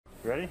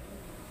Ready?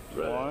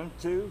 Ready. 1,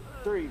 2,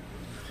 3.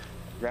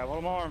 Grab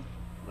one arm.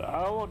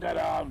 I don't want that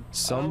arm.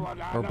 Some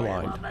are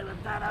blind.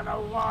 I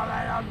don't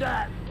want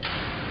that.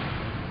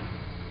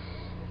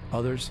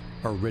 Others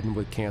are ridden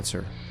with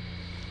cancer.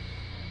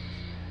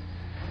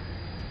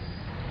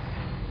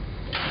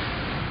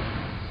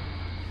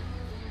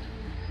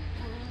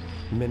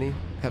 Many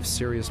have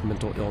serious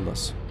mental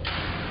illness.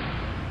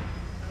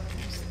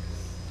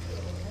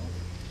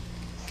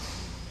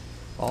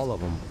 All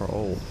of them are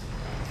old.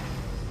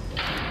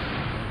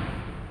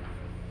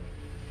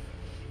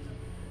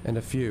 And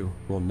a few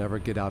will never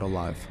get out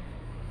alive.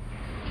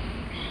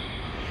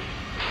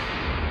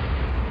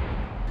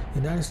 The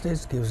United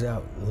States gives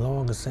out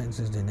longer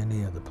sentences than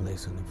any other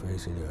place on the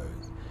face of the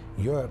earth.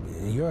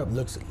 Europe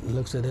looks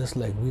at us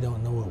like we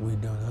don't know what we're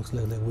doing. It looks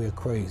like we're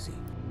crazy.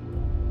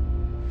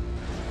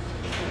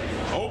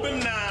 Open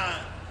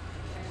 9.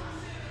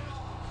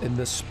 In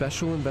this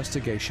special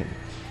investigation,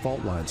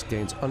 Fault Lines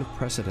gains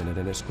unprecedented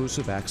and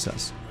exclusive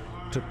access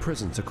to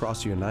prisons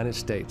across the United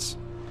States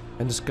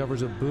and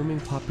discovers a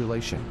booming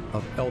population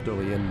of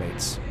elderly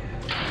inmates.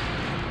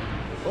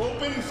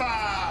 Open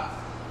 5.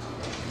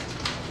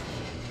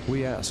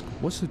 We ask,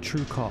 what's the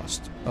true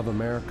cost of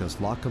America's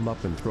lock 'em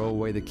up and throw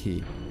away the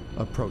key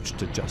approach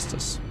to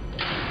justice?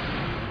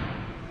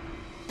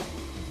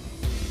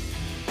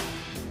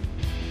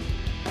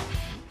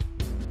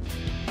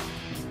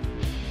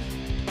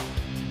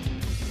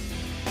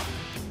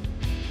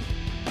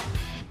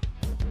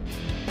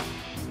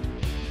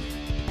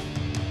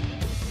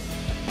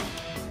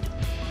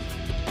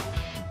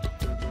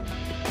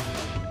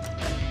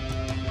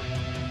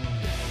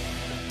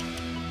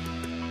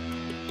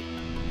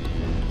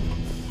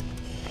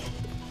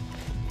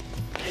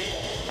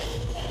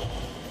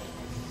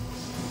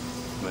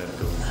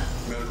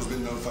 Medical's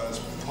been notified as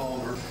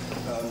Palmer.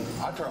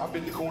 I've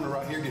been in the corner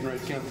right here getting ready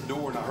to count the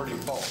door, and I heard him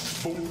fall.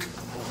 Boom.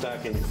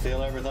 Doc, can you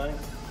feel everything?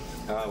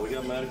 We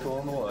got medical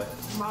on the way.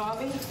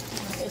 Bobby,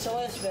 it's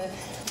Elizabeth.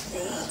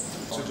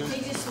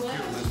 He just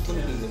left. Put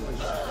it in there.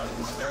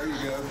 There you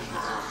go.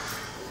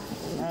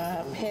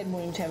 Head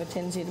wounds have a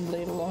tendency to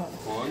bleed a lot.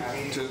 1,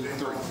 2,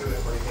 3.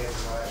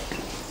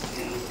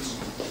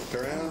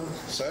 Turn around,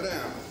 sit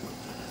down.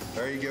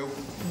 There you go.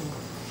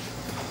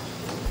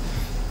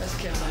 Let's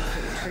get him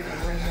to the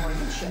treatment room more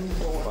than shut the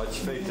door. Watch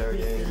your feet there,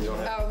 yeah. You don't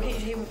have Oh,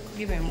 he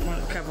give him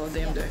a couple of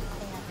them too.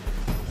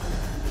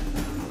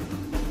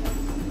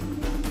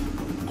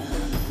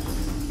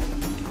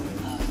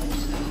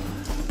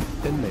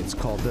 Inmates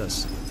call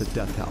this the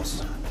death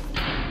house.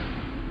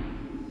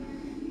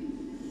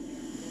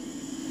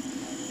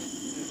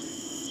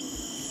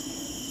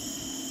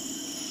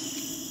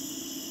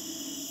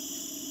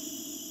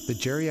 The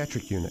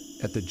geriatric unit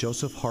at the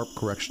Joseph Harp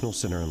Correctional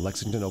Center in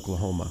Lexington,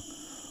 Oklahoma,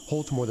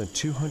 holds more than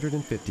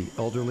 250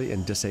 elderly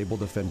and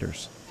disabled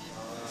offenders.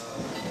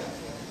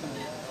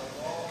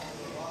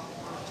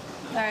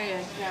 There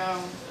you go.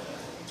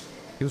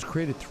 It was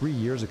created 3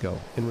 years ago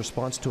in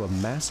response to a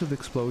massive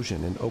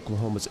explosion in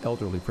Oklahoma's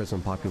elderly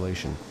prison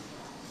population.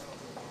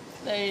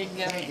 There you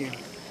go. Thank you.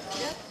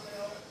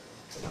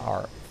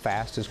 Our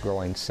fastest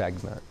growing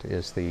segment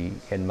is the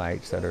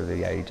inmates that are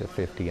the age of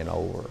 50 and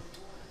older.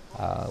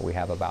 We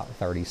have about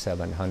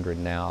 3,700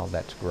 now.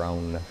 That's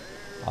grown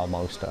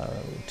almost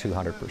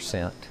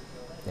 200%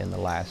 in the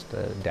last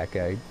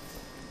decade.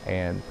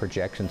 And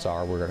projections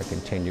are we're going to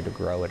continue to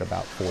grow at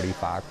about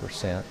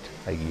 45%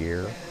 a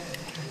year.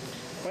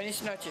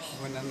 Buenas noches.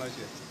 Buenas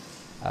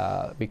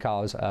noches.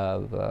 Because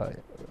of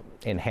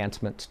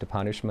enhancements to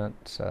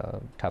punishments,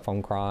 tough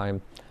on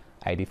crime,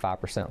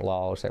 85%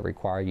 laws that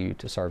require you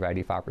to serve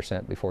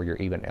 85% before you're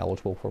even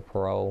eligible for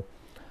parole,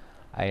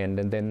 and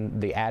then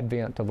the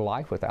advent of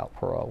life without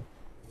parole.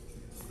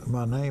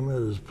 My name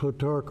is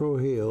Plutarcho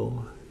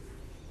Hill,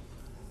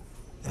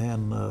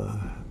 and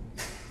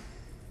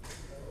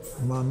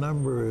my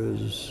number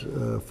is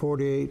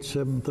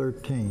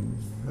 48713.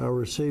 I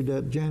received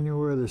that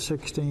January the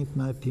 16th,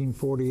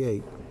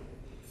 1948.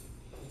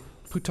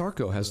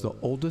 Plutarcho has the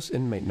oldest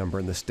inmate number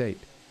in the state.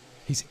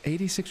 He's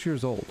 86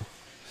 years old.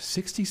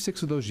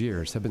 66 of those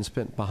years have been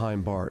spent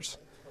behind bars.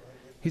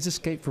 He's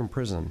escaped from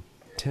prison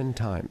 10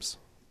 times.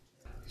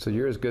 So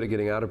you're as good at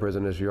getting out of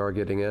prison as you are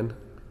getting in?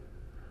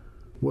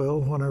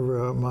 Well,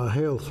 whenever my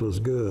health was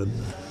good.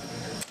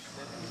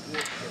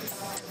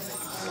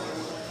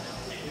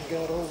 We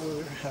got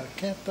over, I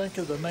can't think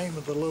of the name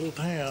of the little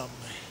town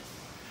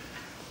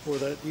where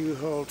that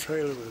U-Haul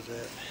trailer was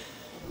at.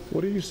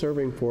 What are you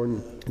serving for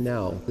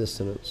now, this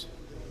sentence?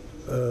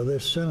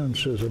 This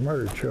sentence is a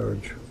murder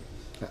charge.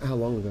 How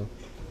long ago?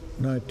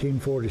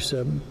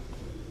 1947.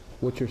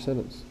 What's your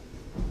sentence?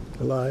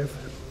 Life.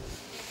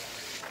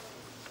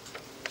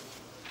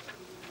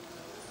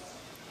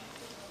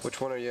 Which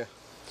one are you?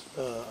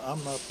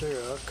 I'm not there.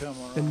 I'll come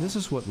around. And this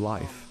is what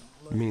life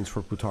means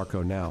for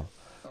Plutarcho now.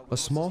 A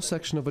small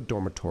section of a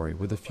dormitory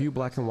with a few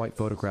black and white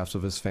photographs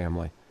of his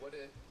family.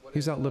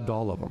 He's outlived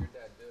all of them.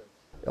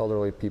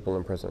 Elderly people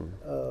in prison,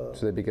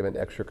 should they be given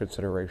extra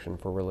consideration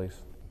for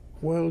release?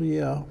 Well,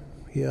 yeah,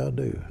 I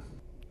do.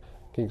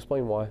 Can you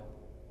explain why?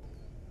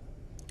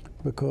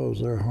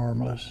 Because they're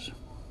harmless.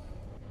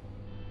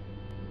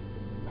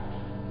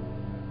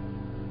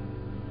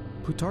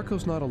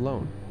 Plutarcho's not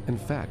alone. In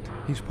fact,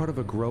 he's part of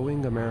a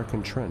growing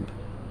American trend.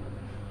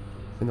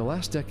 In the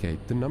last decade,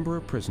 the number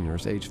of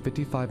prisoners aged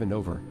 55 and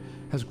over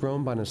has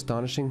grown by an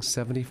astonishing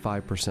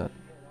 75%,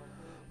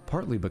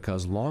 partly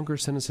because longer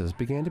sentences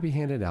began to be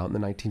handed out in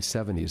the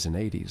 1970s and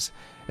 80s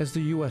as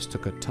the U.S.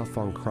 took a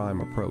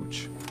tough-on-crime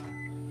approach.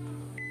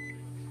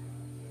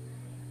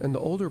 And the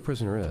older a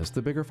prisoner is,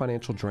 the bigger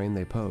financial drain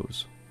they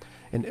pose.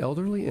 An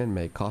elderly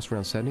inmate costs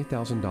around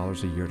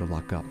 $70,000 a year to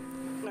lock up,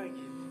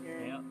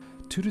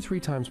 2 to 3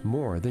 times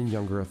more than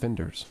younger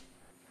offenders.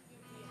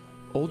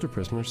 Older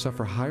prisoners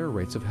suffer higher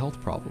rates of health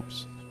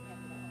problems,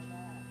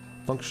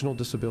 functional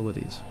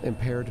disabilities,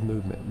 impaired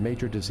movement,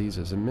 major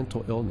diseases, and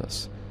mental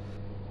illness.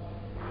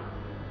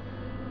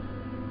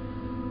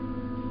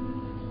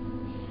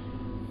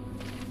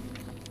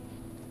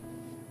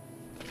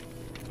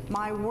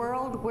 My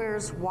world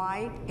wears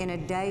white in a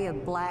day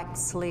of black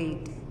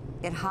sleet.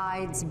 It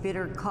hides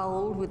bitter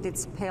cold with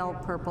its pale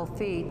purple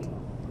feet.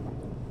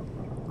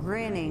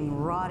 Grinning,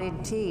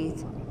 rotted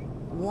teeth,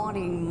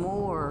 wanting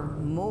more,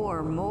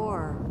 more,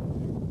 more.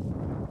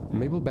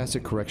 Mabel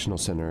Bassett Correctional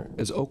Center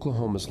is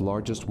Oklahoma's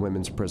largest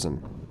women's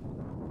prison.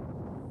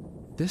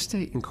 This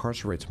state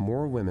incarcerates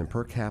more women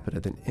per capita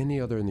than any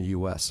other in the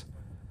U.S.,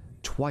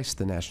 twice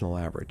the national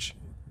average.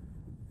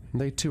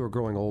 They too are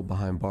growing old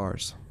behind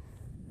bars.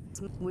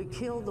 We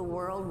kill the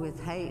world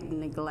with hate and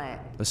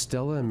neglect.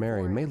 Estella and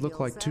Mary may look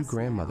like two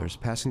grandmothers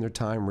passing their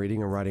time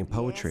reading and writing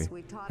poetry,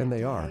 and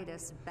they are,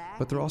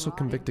 but they're also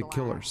convicted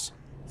killers.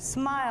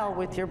 Smile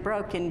with your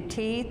broken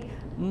teeth,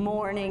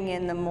 mourning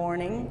in the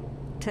morning,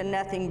 to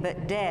nothing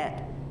but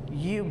debt.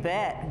 You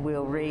bet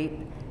we'll reap,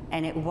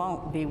 and it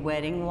won't be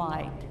wedding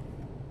white.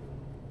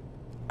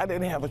 I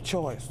didn't have a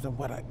choice in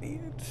what I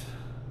did.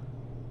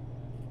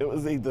 It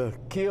was either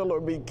kill or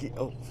be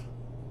killed.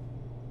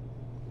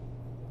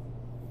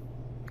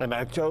 And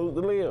I chose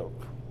to live.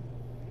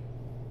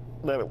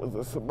 That it was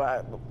a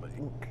survival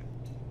thing.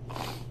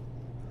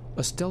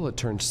 Estella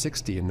turned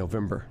 60 in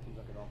November.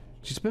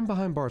 She's been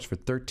behind bars for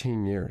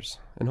 13 years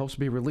and hopes to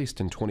be released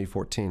in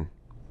 2014.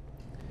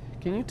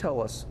 Can you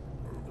tell us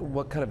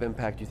what kind of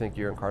impact you think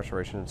your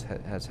incarceration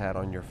has had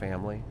on your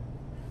family?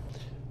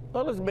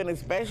 Well, it's been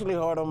especially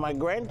hard on my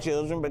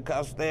grandchildren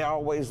because they're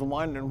always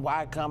wondering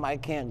why come I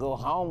can't go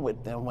home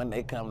with them when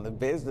they come to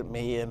visit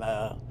me,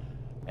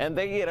 and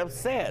they get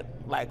upset.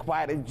 Like,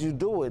 why did you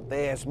do it?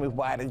 They ask me,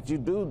 why did you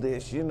do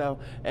this, you know?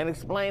 And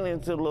explaining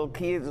to little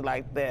kids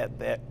like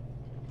that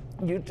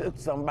you took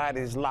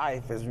somebody's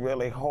life is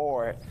really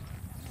hard.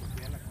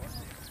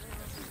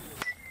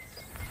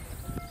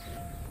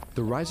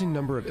 The rising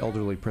number of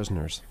elderly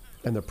prisoners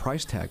and the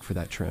price tag for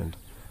that trend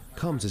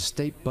comes as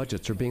state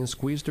budgets are being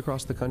squeezed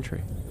across the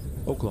country.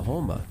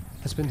 Oklahoma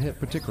has been hit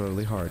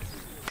particularly hard.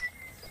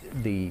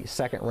 The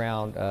second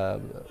round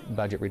of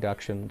budget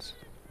reductions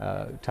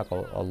took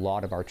a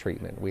lot of our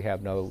treatment. We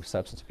have no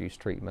substance abuse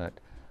treatment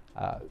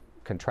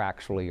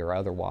contractually or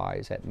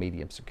otherwise at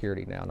medium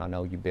security now, and I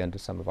know you've been to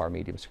some of our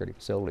medium security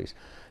facilities.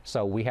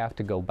 So we have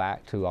to go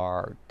back to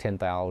our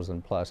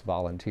 10,000 plus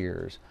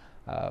volunteers,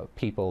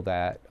 people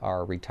that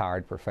are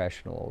retired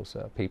professionals,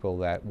 people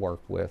that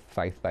work with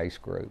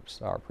faith-based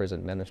groups, our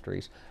prison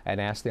ministries,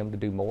 and ask them to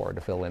do more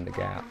to fill in the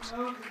gaps.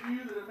 Those of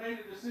you that have made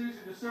a decision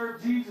to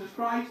serve Jesus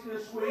Christ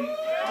this week,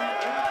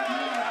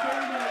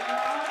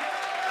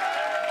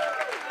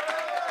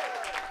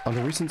 on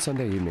a recent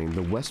Sunday evening,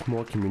 the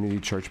Westmore Community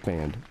Church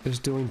Band is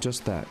doing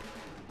just that,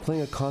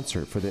 playing a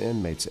concert for the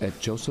inmates at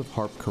Joseph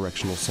Harp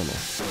Correctional Center.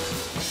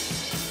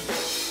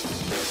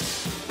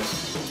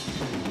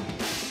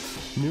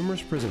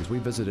 Numerous prisons we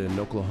visited in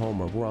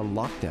Oklahoma were on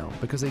lockdown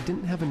because they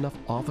didn't have enough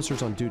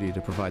officers on duty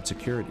to provide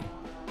security.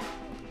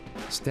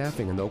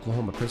 Staffing in the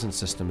Oklahoma prison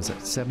system is at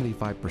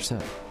 75%.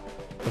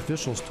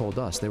 Officials told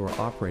us they were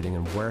operating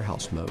in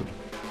warehouse mode,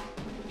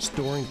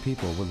 storing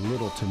people with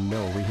little to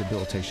no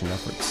rehabilitation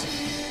efforts.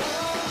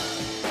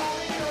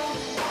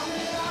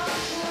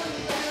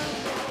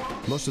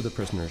 Most of the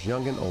prisoners,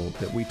 young and old,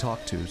 that we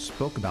talked to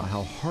spoke about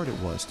how hard it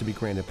was to be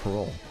granted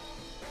parole.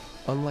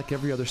 Unlike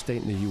every other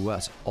state in the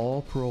U.S.,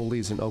 all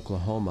parolees in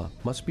Oklahoma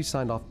must be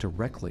signed off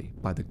directly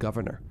by the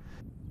governor.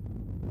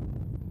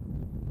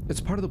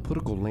 It's part of the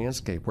political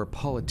landscape where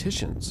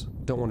politicians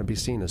don't want to be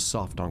seen as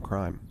soft on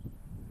crime.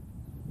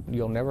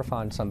 You'll never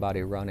find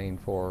somebody running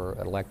for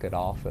elected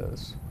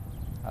office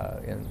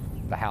in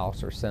the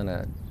House or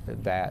Senate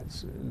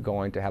that's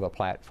going to have a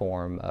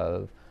platform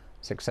of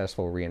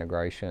successful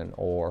reintegration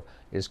or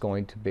is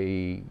going to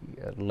be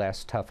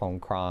less tough on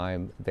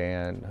crime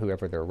than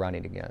whoever they're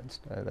running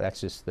against.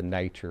 That's just the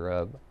nature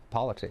of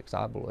politics,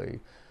 I believe.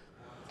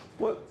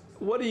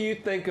 What do you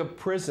think of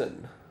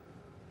prison?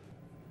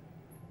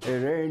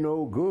 It ain't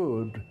no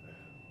good.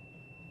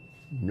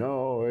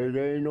 No, it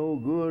ain't no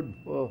good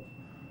for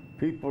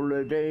people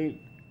that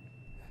ain't.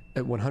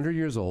 At 100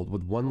 years old,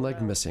 with one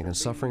leg missing and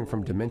suffering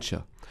from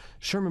dementia,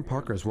 Sherman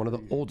Parker is one of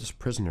the oldest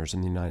prisoners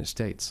in the United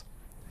States.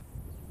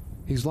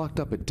 He's locked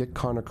up at Dick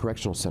Conner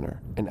Correctional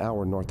Center, an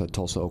hour north of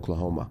Tulsa,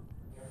 Oklahoma.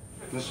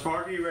 Miss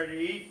Sparky, you ready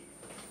to eat?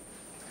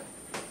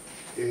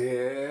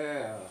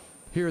 Yeah.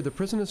 Here, the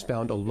prison has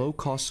found a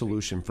low-cost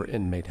solution for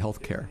inmate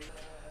health care.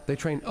 They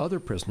train other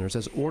prisoners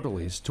as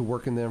orderlies to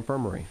work in the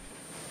infirmary.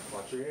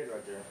 Watch your head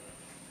right there.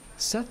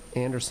 Seth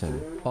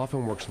Anderson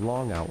often works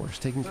long hours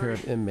taking care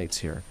of inmates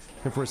here,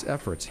 and for his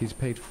efforts, he's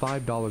paid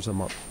 $5 a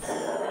month.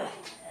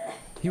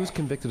 He was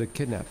convicted of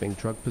kidnapping,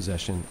 drug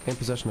possession, and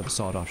possession of a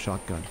sawed-off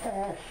shotgun.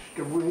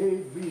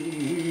 Be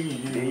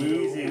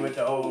easy with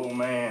the old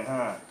man,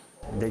 huh?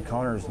 Dade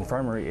Conner's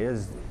infirmary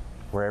is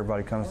where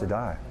everybody comes to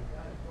die.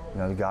 You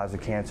know, the guys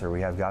with cancer. We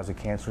have guys with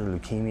cancer,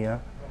 leukemia,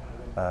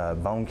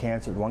 bone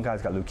cancer. One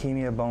guy's got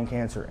leukemia, bone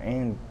cancer,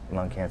 and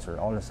lung cancer,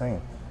 all the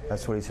same.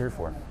 That's what he's here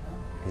for.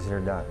 He's here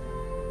to die.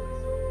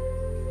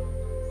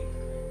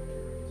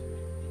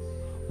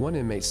 One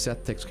inmate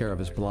Seth takes care of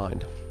is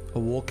blind, a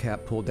wool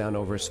cap pulled down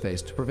over his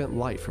face to prevent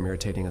light from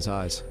irritating his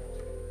eyes.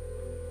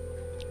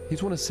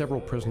 He's one of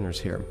several prisoners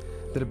here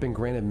that have been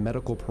granted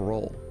medical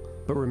parole,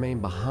 but remain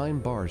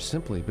behind bars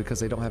simply because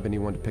they don't have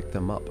anyone to pick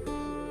them up.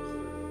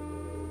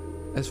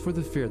 As for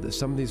the fear that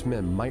some of these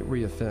men might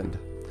reoffend,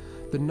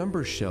 the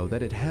numbers show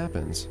that it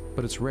happens,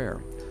 but it's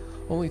rare.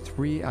 Only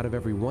 3 out of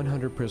every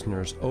 100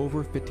 prisoners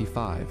over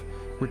 55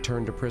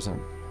 return to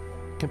prison,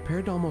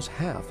 compared to almost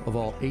half of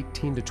all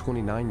 18 to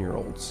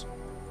 29-year-olds.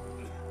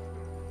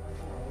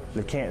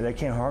 They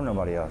can't harm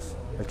nobody else.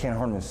 They can't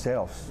harm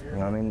themselves. You know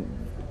what I mean?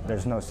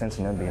 There's no sense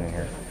in them being in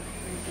here.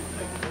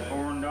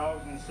 Corn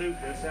dogs and soup,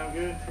 that sound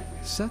good?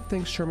 Seth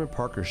thinks Sherman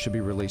Parker should be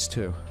released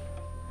too.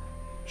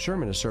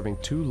 Sherman is serving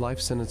 2 life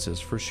sentences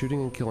for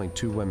shooting and killing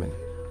 2 women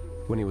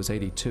when he was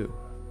 82.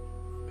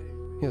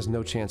 He has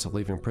no chance of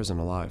leaving prison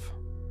alive.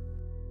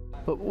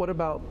 But what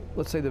about,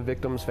 let's say, the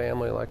victim's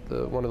family, like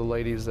one of the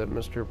ladies that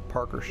Mr.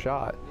 Parker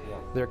shot?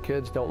 Their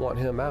kids don't want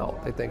him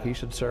out. They think he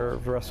should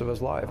serve the rest of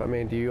his life. I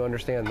mean, do you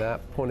understand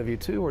that point of view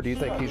too, or do you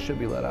think he should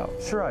be let out?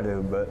 Sure I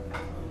do, but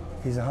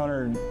he's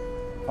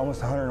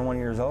almost 101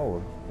 years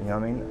old. You know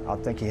what I mean? I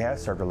think he has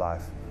served a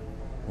life.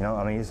 You know,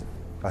 I mean, he's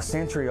a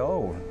century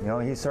old. You know,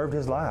 he served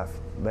his life.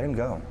 Let him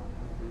go.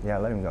 Yeah,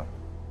 let him go.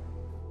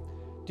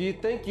 Do you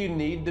think you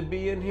need to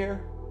be in here?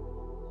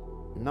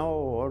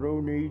 No, I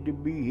don't need to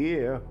be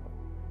here.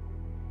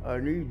 I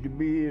need to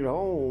be at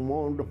home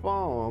on the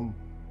farm.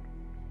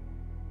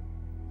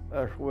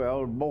 That's where I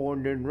was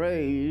born and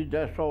raised.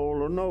 That's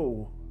all I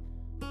know.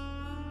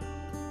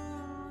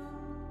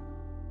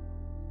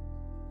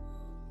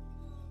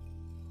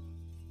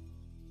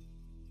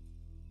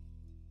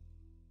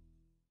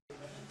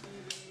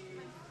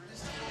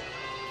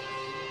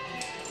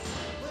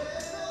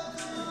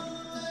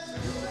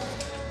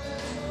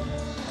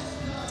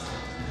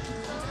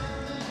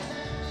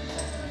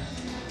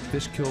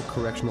 Fishkill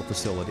Correctional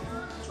Facility,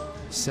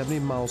 70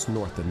 miles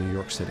north of New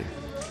York City.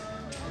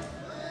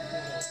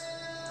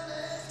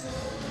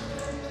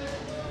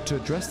 To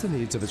address the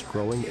needs of its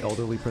growing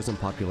elderly prison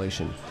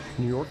population,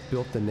 New York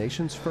built the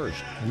nation's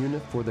first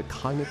unit for the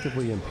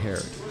cognitively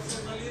impaired.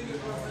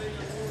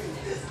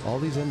 All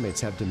these inmates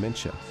have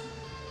dementia.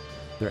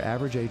 Their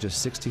average age is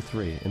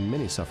 63, and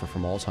many suffer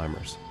from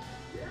Alzheimer's.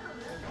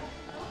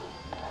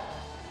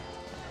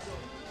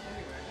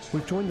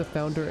 We've joined the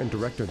founder and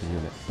director of the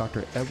unit,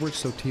 Dr. Edward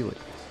Sottile,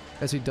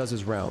 as he does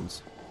his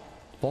rounds.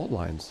 Fault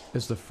Lines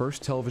is the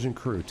first television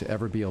crew to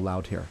ever be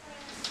allowed here.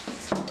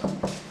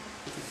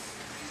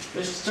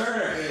 Mr.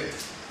 Turner, hey.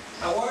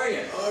 How are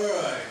you? All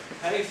right.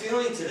 How are you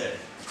feeling today?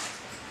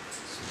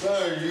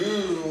 About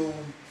you.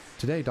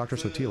 Today, Dr.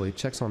 Sottile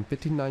checks on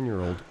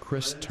 59-year-old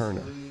Chris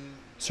Turner.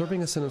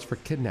 Serving a sentence for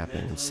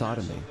kidnapping and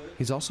sodomy,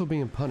 he's also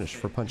being punished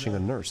for punching a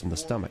nurse in the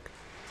stomach.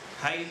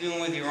 How you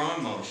doing with your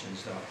arm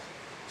motions, though?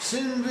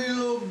 Seems to be a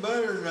little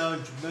better now,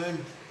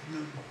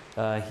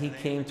 man. He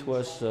came to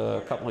us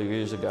a couple of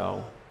years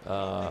ago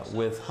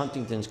with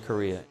Huntington's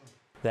chorea.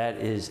 That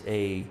is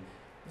a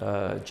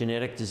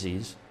genetic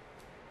disease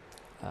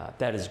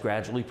that is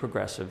gradually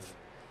progressive,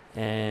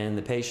 and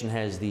the patient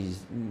has these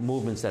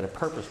movements that are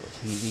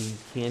purposeless. He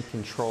can't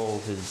control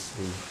his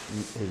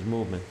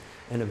movement,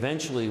 and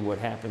eventually what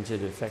happens,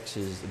 it affects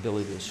his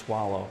ability to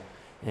swallow,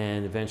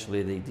 and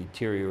eventually they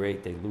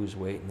deteriorate, they lose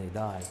weight, and they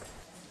die.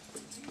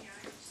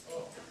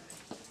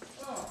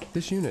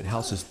 This unit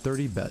houses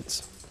 30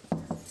 beds,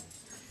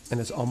 and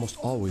it's almost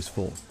always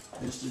full.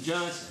 Mr.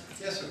 Johnson.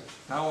 Yes, sir.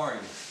 How are you?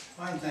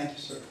 Fine, thank you,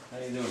 sir. How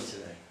are you doing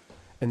today?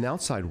 In the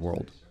outside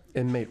world,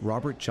 inmate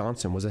Robert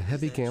Johnson was a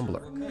heavy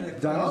gambler.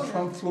 Donald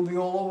Trump flew me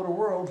all over the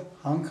world,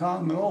 Hong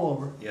Kong and all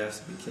over. You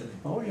have to be kidding.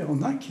 Oh, yeah, I'm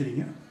not kidding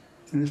you.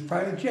 In his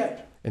private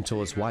jet. Until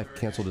his wife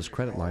canceled his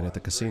credit line at the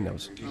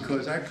casinos.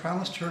 Because I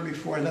promised her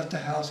before I left the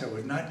house I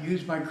would not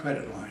use my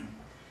credit line.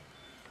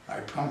 I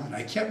promised, and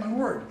I kept my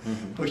word.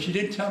 But she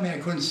didn't tell me I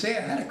couldn't say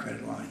I had a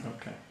credit line.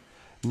 Okay.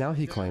 Now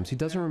he claims he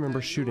doesn't remember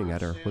shooting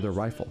at her with a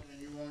rifle.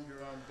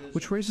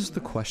 Which raises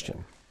the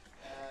question,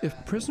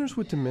 if prisoners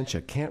with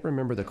dementia can't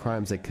remember the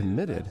crimes they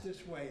committed,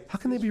 how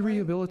can they be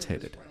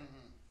rehabilitated?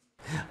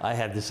 I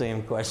had the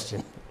same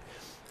question.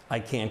 I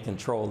can't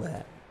control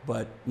that,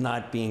 but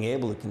not being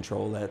able to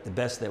control that, the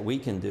best that we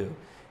can do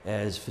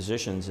as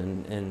physicians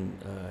and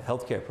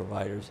healthcare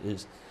providers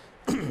is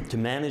to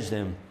manage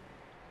them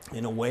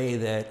in a way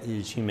that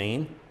is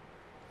humane,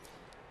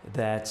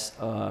 that's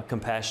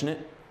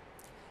compassionate,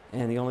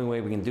 and the only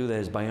way we can do that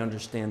is by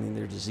understanding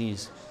their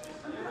disease.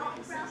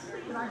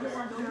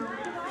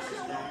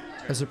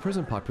 As the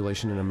prison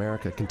population in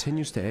America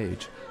continues to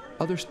age,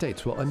 other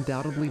states will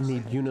undoubtedly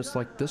need units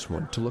like this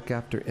one to look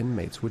after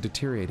inmates with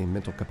deteriorating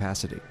mental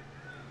capacity.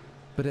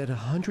 But at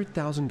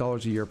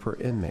 $100,000 a year per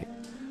inmate,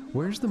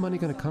 where's the money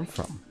going to come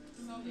from?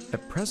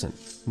 At present,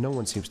 no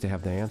one seems to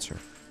have the answer.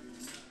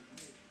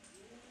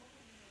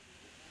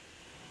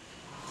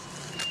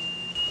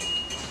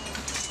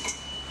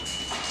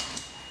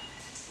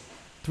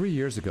 Three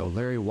years ago,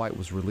 Larry White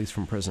was released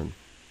from prison.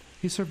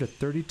 He served a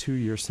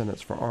 32-year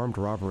sentence for armed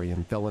robbery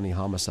and felony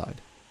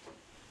homicide.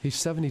 He's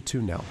 72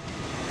 now.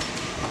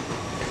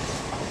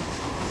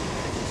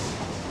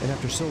 And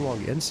after so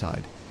long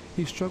inside,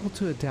 he struggled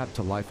to adapt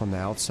to life on the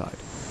outside.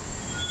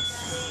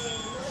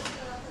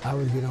 I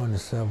would get on the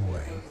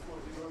subway,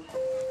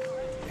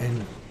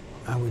 and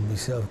I would be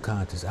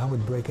self-conscious. I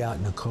would break out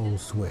in a cold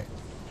sweat,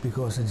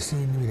 because it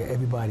seemed to me that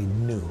everybody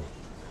knew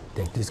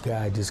that this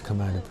guy had just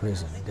come out of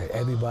prison, that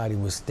everybody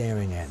was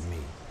staring at me.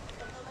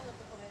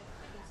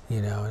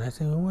 You know, and I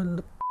said, well, what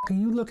the f are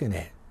you looking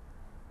at?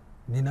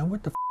 You know,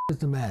 what the f is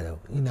the matter?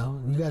 You know,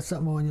 you got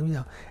something on you, you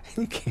know.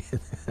 You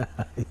can't,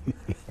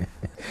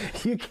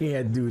 you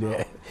can't do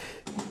that.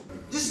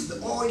 This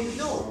is all you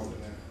know.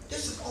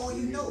 This is all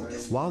you know.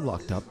 While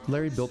locked up,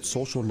 Larry built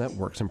social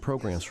networks and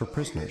programs for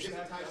prisoners,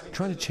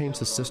 trying to change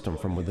the system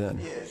from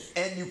within.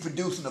 And you're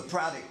producing a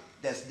product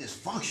that's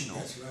dysfunctional.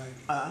 That's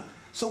right.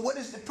 So what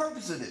is the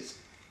purpose of this?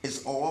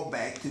 It's all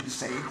back to the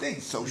same thing,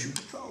 social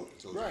control.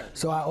 Right.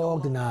 So I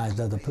organized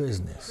other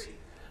prisoners.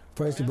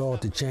 First of all,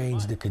 to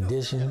change the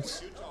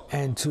conditions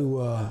and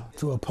to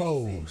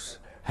oppose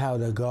how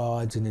the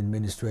guards and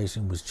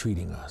administration was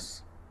treating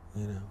us,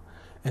 you know.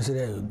 And so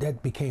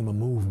that became a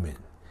movement,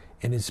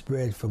 and it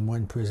spread from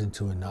one prison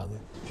to another.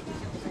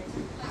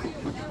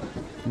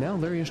 Now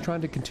Larry is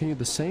trying to continue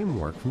the same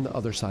work from the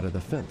other side of the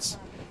fence,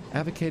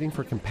 advocating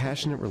for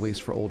compassionate release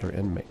for older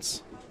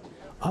inmates.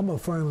 I'm a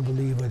firm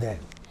believer that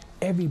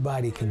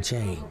everybody can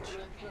change.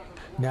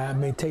 Now, it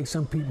may take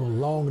some people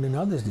longer than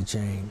others to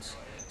change.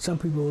 Some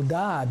people will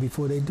die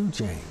before they do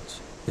change.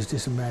 It's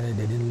just a matter that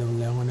they didn't live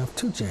long enough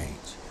to change.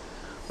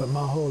 But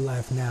my whole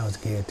life now is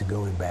geared to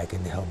going back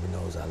and helping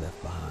those I left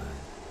behind.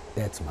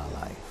 That's my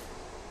life.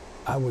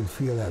 I would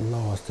feel at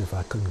loss if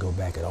I couldn't go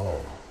back at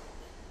all.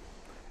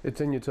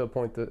 It's in you to a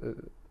point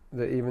that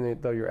even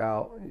though you're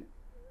out,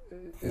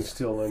 it's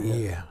still in you.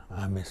 Yeah,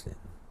 I miss it.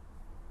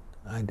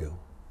 I do.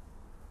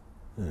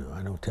 You know,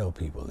 I don't tell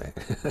people that,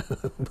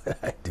 but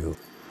I do.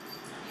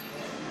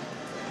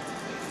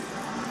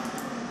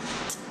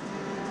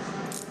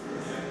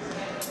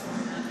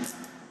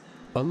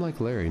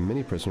 Unlike Larry,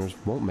 many prisoners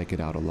won't make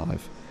it out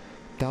alive.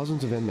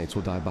 Thousands of inmates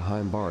will die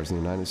behind bars in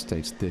the United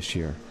States this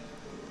year.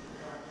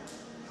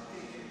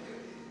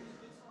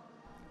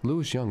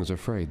 Lewis Young is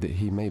afraid that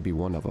he may be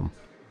one of them.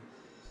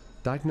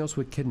 Diagnosed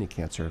with kidney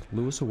cancer,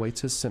 Lewis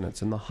awaits his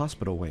sentence in the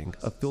hospital wing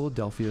of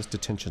Philadelphia's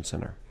detention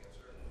center.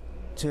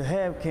 To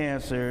have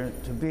cancer,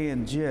 to be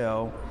in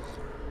jail,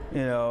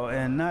 you know,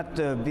 and not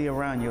to be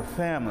around your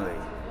family,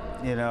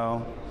 you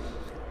know,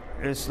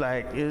 it's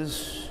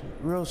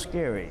real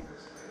scary.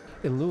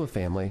 In Lewis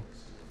family,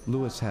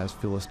 Lewis has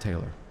Phyllis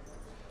Taylor.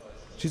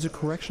 She's a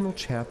correctional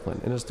chaplain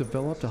and has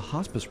developed a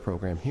hospice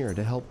program here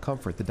to help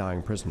comfort the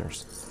dying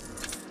prisoners.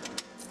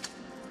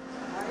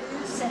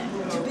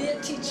 To be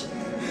a teacher.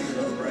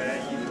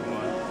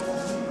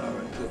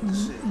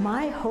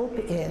 My hope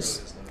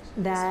is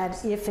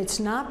that if it's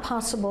not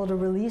possible to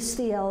release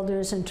the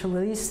elders and to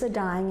release the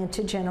dying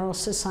into general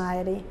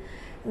society,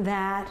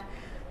 that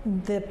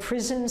the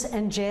prisons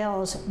and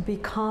jails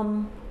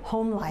become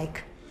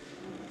home-like.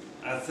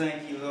 I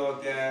thank you,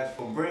 Lord God,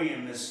 for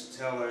bringing Miss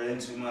Teller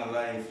into my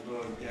life,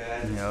 Lord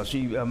God. You know,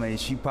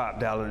 she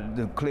popped out of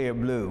the clear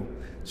blue.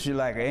 She's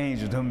like an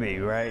angel to me,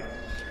 right?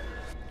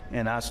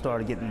 And I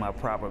started getting my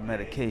proper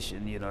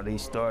medication. You know, they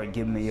started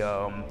giving me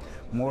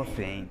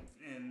morphine.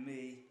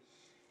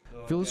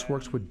 Phyllis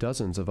works with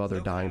dozens of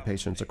other dying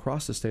patients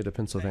across the state of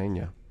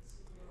Pennsylvania.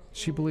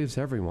 She believes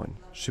everyone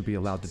should be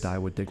allowed to die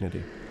with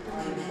dignity.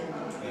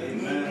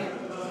 Amen.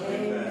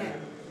 Amen.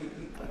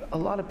 A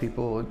lot of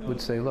people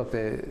would say, look,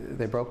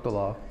 they broke the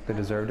law, they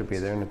deserve to be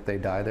there, and if they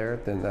die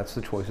there, then that's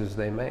the choices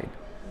they made.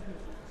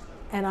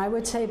 And I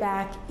would say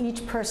back,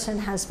 each person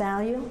has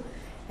value,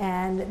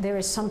 and there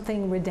is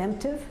something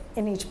redemptive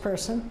in each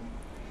person,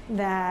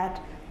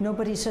 that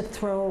nobody's a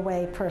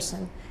throwaway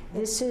person.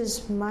 This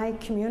is my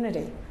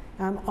community.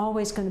 I'm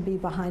always going to be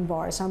behind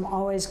bars. I'm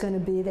always going to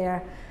be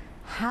there.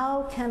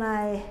 How can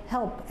I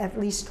help at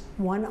least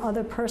one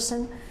other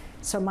person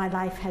so my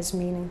life has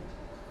meaning?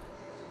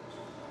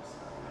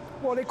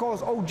 Well, they call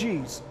us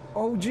OGs.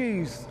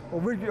 OGs,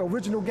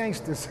 original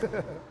gangsters.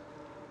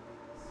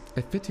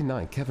 At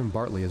 59, Kevin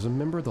Bartley is a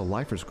member of the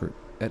Lifers Group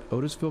at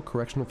Otisville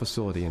Correctional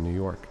Facility in New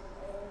York.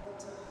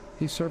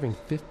 He's serving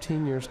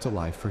 15 years to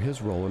life for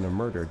his role in a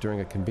murder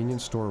during a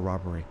convenience store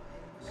robbery.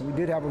 We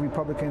did have a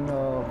Republican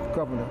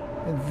governor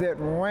that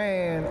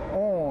ran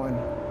on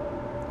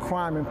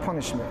crime and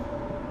punishment.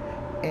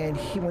 And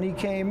when he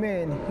came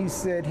in, he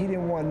said he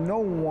didn't want no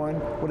one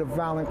with a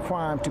violent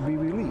crime to be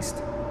released.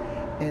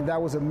 And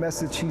that was a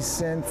message he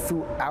sent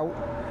throughout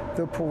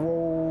the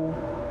parole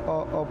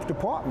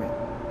department.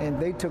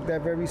 And they took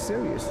that very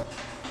serious.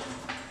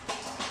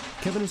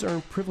 Kevin has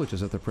earned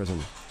privileges at the prison.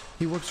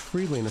 He works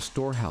freely in a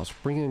storehouse,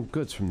 bringing in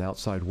goods from the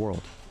outside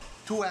world.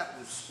 2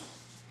 apples.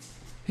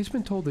 He's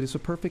been told that he's a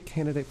perfect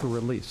candidate for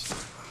release,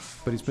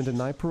 but he's been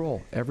denied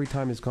parole every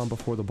time he's gone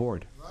before the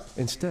board.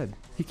 Instead,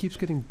 he keeps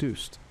getting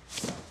deuced.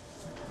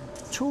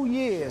 2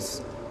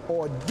 years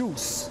or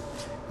deuce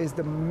is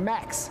the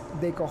max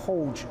they could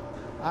hold you.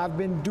 I've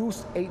been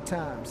deuced 8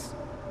 times.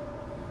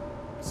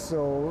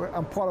 So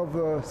I'm part of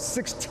the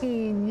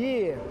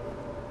 16-year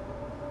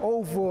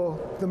over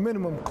the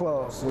minimum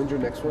clause. When's your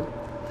next one?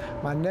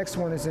 My next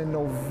one is in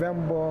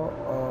November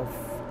of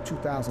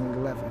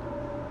 2011.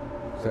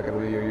 Is that going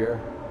to be your year?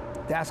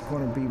 That's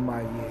going to be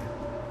my year.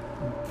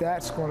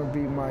 That's going to be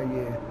my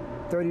year.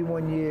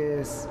 31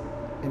 years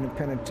in the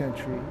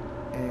penitentiary,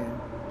 and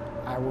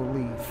I will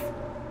leave.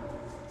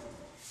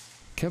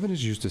 Kevin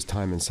has used his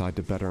time inside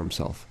to better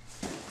himself.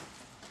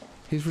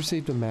 He's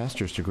received a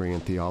master's degree in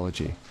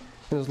theology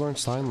and has learned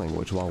sign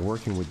language while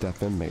working with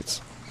deaf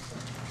inmates.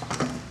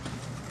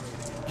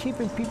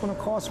 Keeping people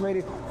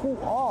incarcerated who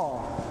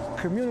are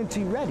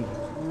community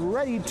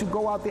ready to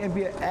go out there and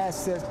be an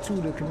asset to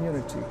the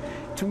community.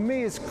 To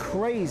me, it's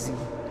crazy.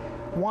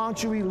 Why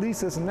don't you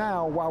release us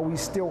now while we're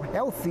still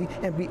healthy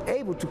and be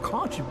able to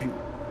contribute?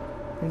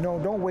 You know,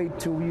 don't wait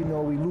till, we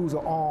lose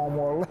an arm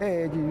or a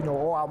leg,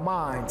 or our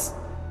minds.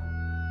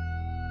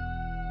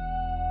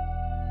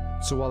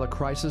 So while the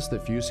crisis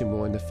that few seem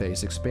willing to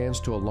face expands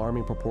to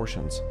alarming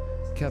proportions,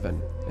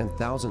 Kevin and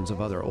thousands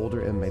of other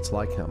older inmates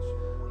like him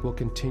will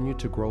continue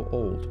to grow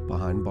old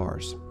behind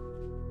bars.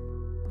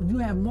 You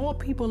have more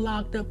people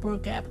locked up per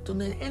capita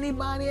than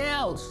anybody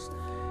else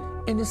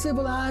in the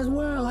civilized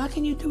world. How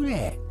can you do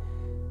that?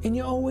 And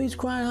you're always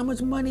crying how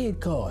much money it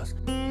costs.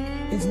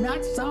 It's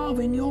not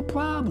solving your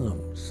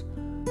problems.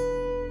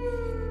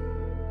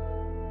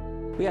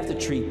 We have to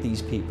treat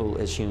these people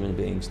as human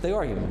beings. They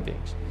are human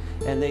beings,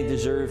 and they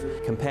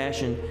deserve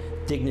compassion,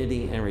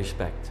 dignity, and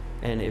respect.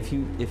 And if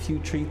you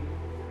treat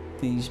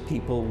these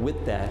people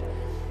with that,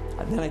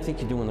 then I think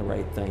you're doing the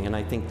right thing, and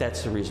I think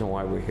that's the reason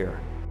why we're here.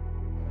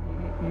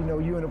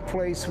 You're in a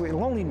place where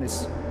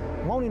loneliness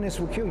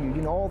will kill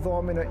you. Although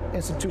I'm in an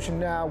institution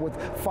now with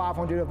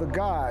 500 other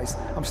guys,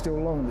 I'm still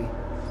lonely.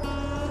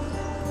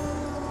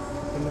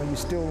 You're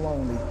still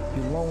lonely.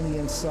 You're lonely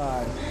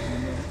inside.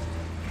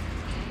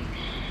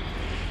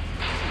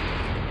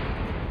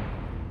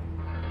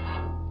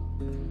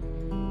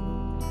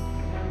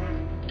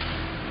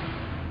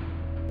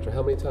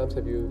 How many times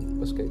have you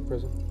escaped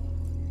prison?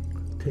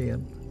 10.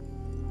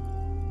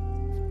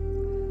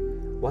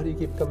 Why do you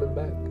keep coming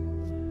back?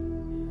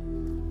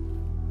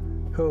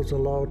 Because the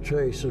law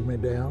chases me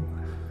down.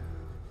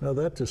 Now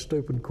that's a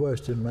stupid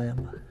question,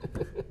 man.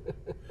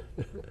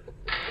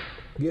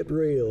 Get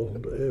real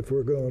if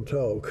we're going to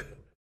talk.